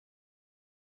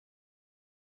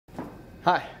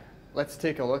Hi, let's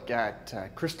take a look at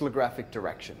crystallographic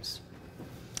directions.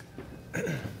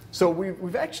 So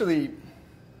we've actually,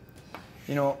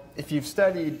 if you've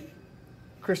studied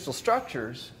crystal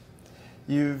structures,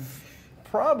 you've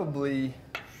probably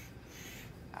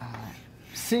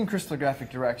seen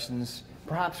crystallographic directions,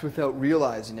 perhaps without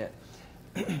realizing it.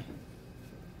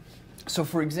 So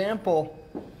for example,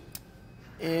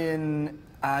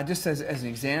 just as an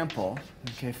example,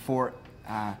 okay, for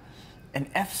an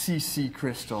FCC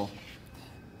crystal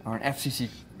or an FCC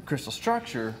crystal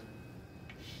structure,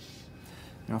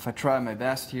 if I try my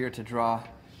best here to draw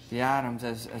the atoms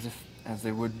as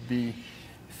they would be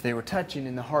if they were touching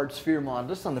in the hard sphere model,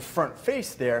 just on the front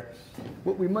face there,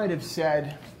 what we might have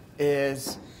said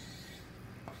is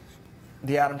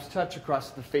the atoms touch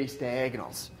across the face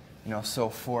diagonals. So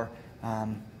for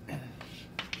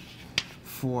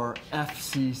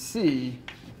FCC,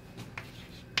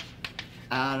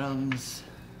 atoms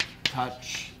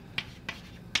touch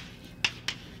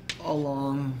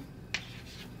along,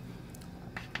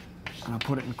 and I'll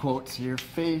put it in quotes here,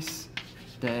 face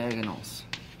diagonals.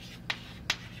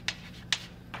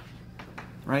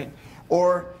 Right?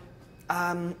 Or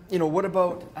what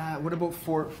about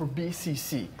for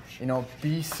BCC?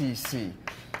 BCC.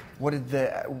 What did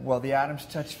the atoms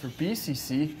touch for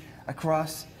BCC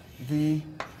across the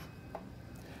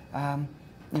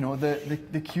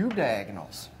the cube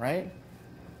diagonals, right?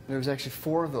 There was actually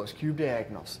 4 of those cube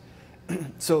diagonals.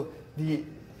 So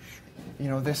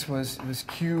this was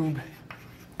cube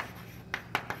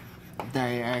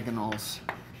diagonals.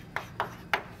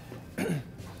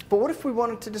 But what if we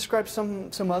wanted to describe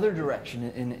some other direction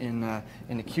in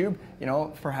the cube?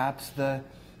 Perhaps the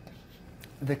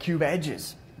cube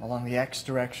edges along the x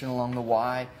direction, along the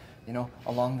y,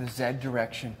 along the z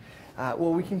direction.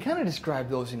 Well, we can kind of describe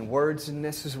those in words, and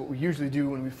this is what we usually do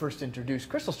when we first introduce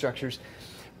crystal structures.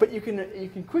 But you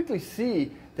can quickly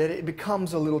see that it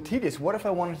becomes a little tedious. What if I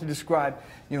wanted to describe,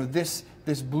 this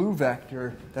blue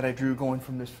vector that I drew going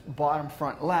from this bottom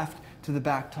front left to the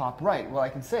back top right? Well, I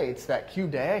can say it's that cube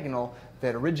diagonal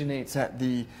that originates at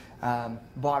the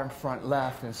bottom front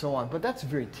left and so on. But that's a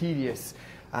very tedious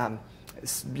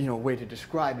way to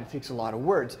describe it. It takes a lot of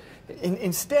words.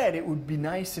 Instead, it would be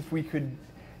nice if we could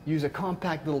use a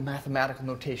compact little mathematical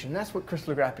notation. And that's what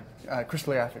crystallographic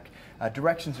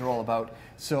directions are all about.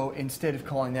 So instead of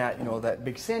calling that, that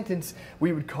big sentence,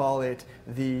 we would call it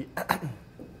the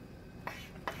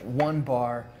 1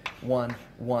 bar 1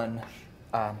 1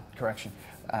 direction.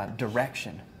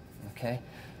 Okay.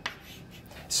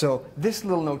 So this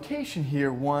little notation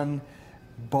here, 1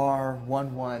 bar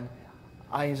 1 1,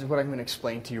 is what I'm going to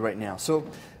explain to you right now. So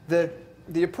the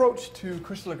approach to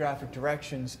crystallographic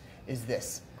directions is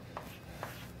this.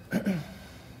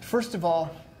 First of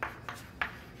all,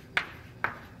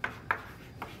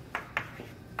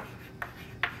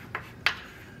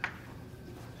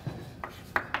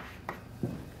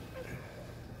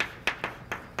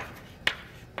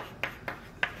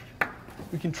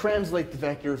 we can translate the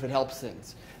vector if it helps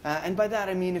things. And by that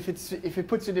I mean if it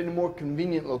puts it in a more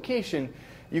convenient location,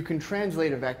 you can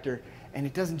translate a vector and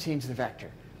it doesn't change the vector.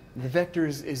 The vector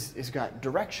is got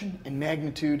direction and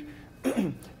magnitude.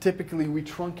 Typically, we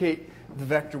truncate the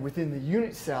vector within the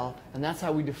unit cell, and that's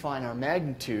how we define our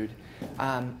magnitude.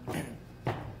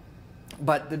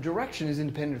 But the direction is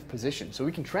independent of position, so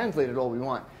we can translate it all we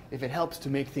want if it helps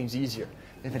to make things easier,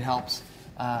 if it helps,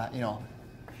 to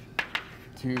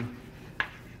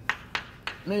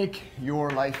make your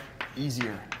life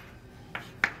easier.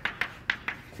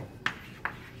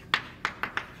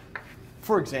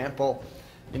 For example,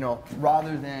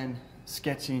 rather than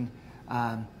sketching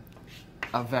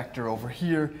a vector over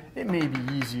here, it may be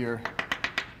easier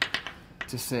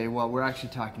to say, well, we're actually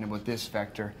talking about this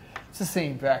vector. It's the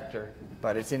same vector,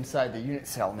 but it's inside the unit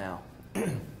cell now.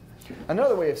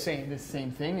 Another way of saying this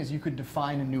same thing is you could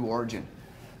define a new origin.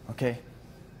 Okay?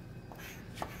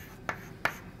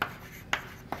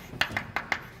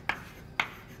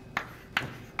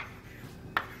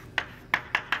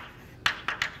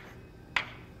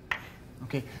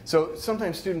 Okay, so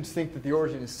sometimes students think that the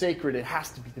origin is sacred. It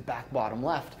has to be the back bottom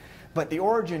left. But the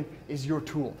origin is your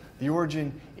tool. The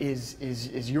origin is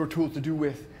your tool to do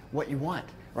with what you want,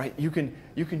 right? You can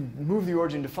move the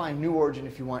origin, define new origin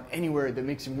if you want, anywhere that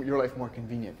makes your life more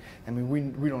convenient. I mean,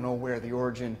 we don't know where the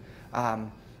origin,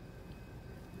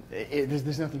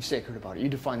 there's nothing sacred about it. You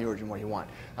define the origin where you want.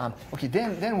 Okay,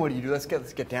 then what do you do? Let's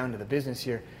get down to the business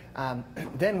here.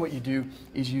 Then what you do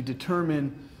is you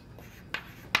determine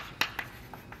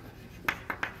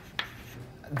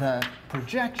the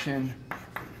projection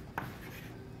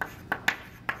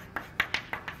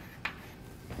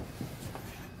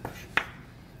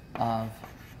of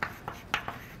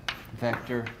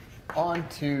vector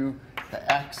onto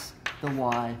the x, the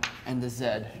y, and the z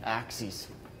axes.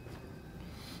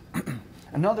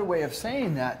 Another way of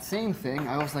saying that same thing,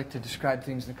 I always like to describe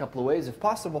things in a couple of ways if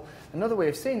possible. Another way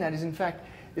of saying that is, in fact,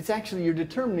 it's actually you're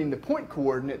determining the point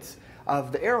coordinates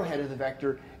of the arrowhead of the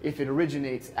vector if it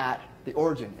originates at the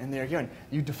origin. And there again,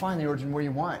 you define the origin where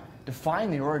you want.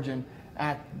 Define the origin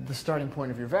at the starting point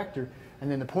of your vector,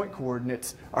 and then the point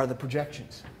coordinates are the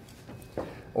projections,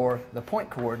 or the point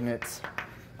coordinates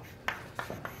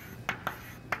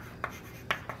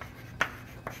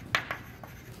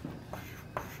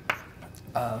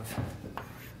of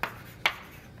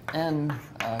n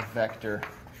of vector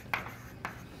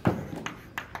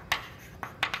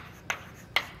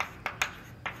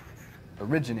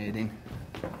originating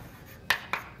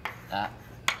at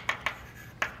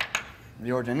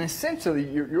the origin. And essentially,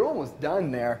 you're almost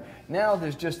done there. Now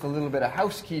there's just a little bit of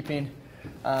housekeeping.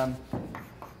 I'm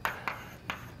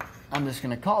just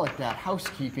going to call it that,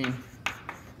 housekeeping.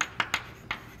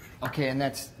 Okay, and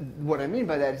that's what I mean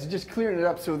by that is just clearing it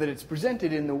up so that it's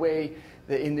presented in the way,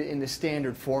 in the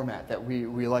standard format that we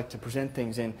like to present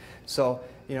things in. So,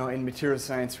 you know, in material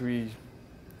science, I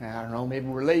don't know, maybe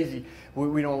we're lazy.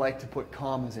 We don't like to put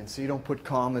commas in, so you don't put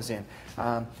commas in.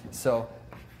 So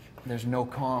there's no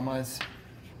commas.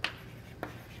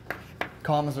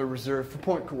 Commas are reserved for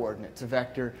point coordinates. A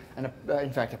vector, and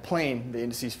in fact, a plane, the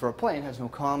indices for a plane has no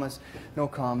commas. No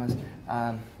commas.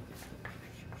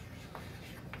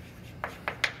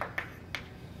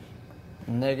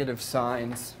 Negative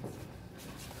signs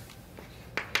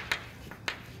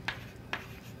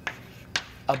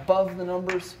above the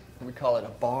numbers, we call it a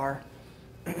bar.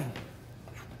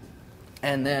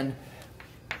 And then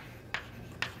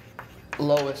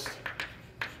lowest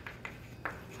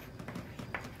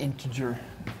integer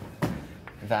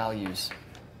values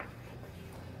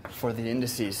for the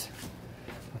indices.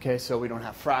 Okay, so we don't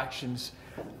have fractions,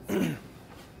 and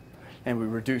we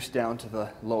reduce down to the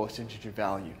lowest integer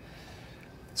value.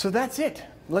 So that's it.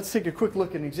 Let's take a quick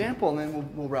look at an example, and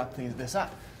then we'll wrap this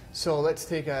up. So let's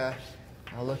take a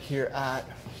look here at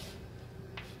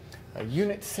a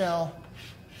unit cell.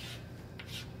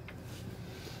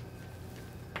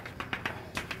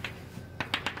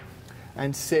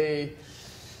 And say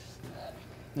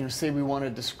we want to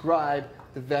describe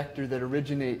the vector that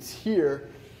originates here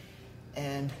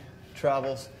and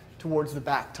travels towards the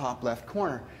back top left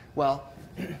corner. Well,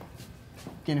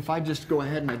 again, if I just go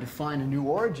ahead and I define a new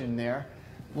origin there,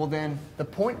 well then the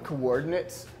point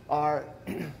coordinates are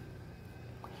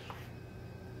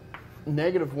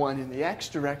 -1 in the x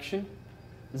direction,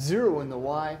 0 in the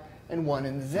y, and 1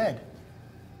 in the z.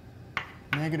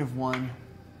 -1,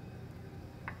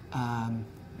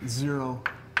 0,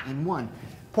 and 1.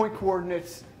 Point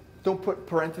coordinates, don't put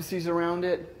parentheses around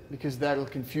it because that'll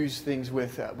confuse things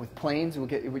with planes,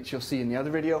 which you'll see in the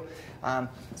other video.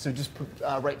 So just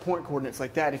write point coordinates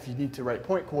like that if you need to write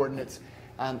point coordinates.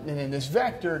 And then this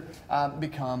vector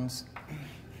becomes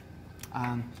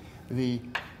the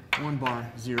 1 bar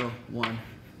 0, 1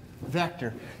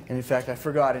 vector. And in fact, I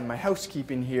forgot in my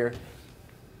housekeeping here,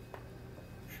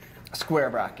 square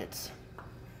brackets.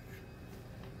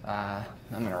 I'm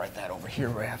going to write that over here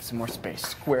where I have some more space.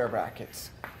 Square brackets.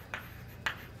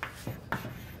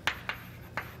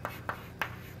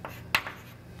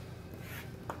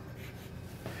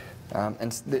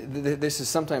 And this is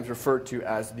sometimes referred to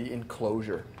as the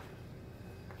enclosure.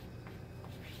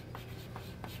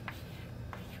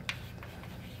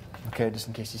 Okay, just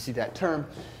in case you see that term,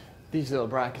 these little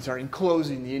brackets are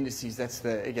enclosing the indices. That's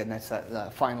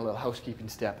that final little housekeeping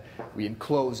step. We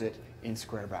enclose it in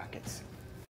square brackets.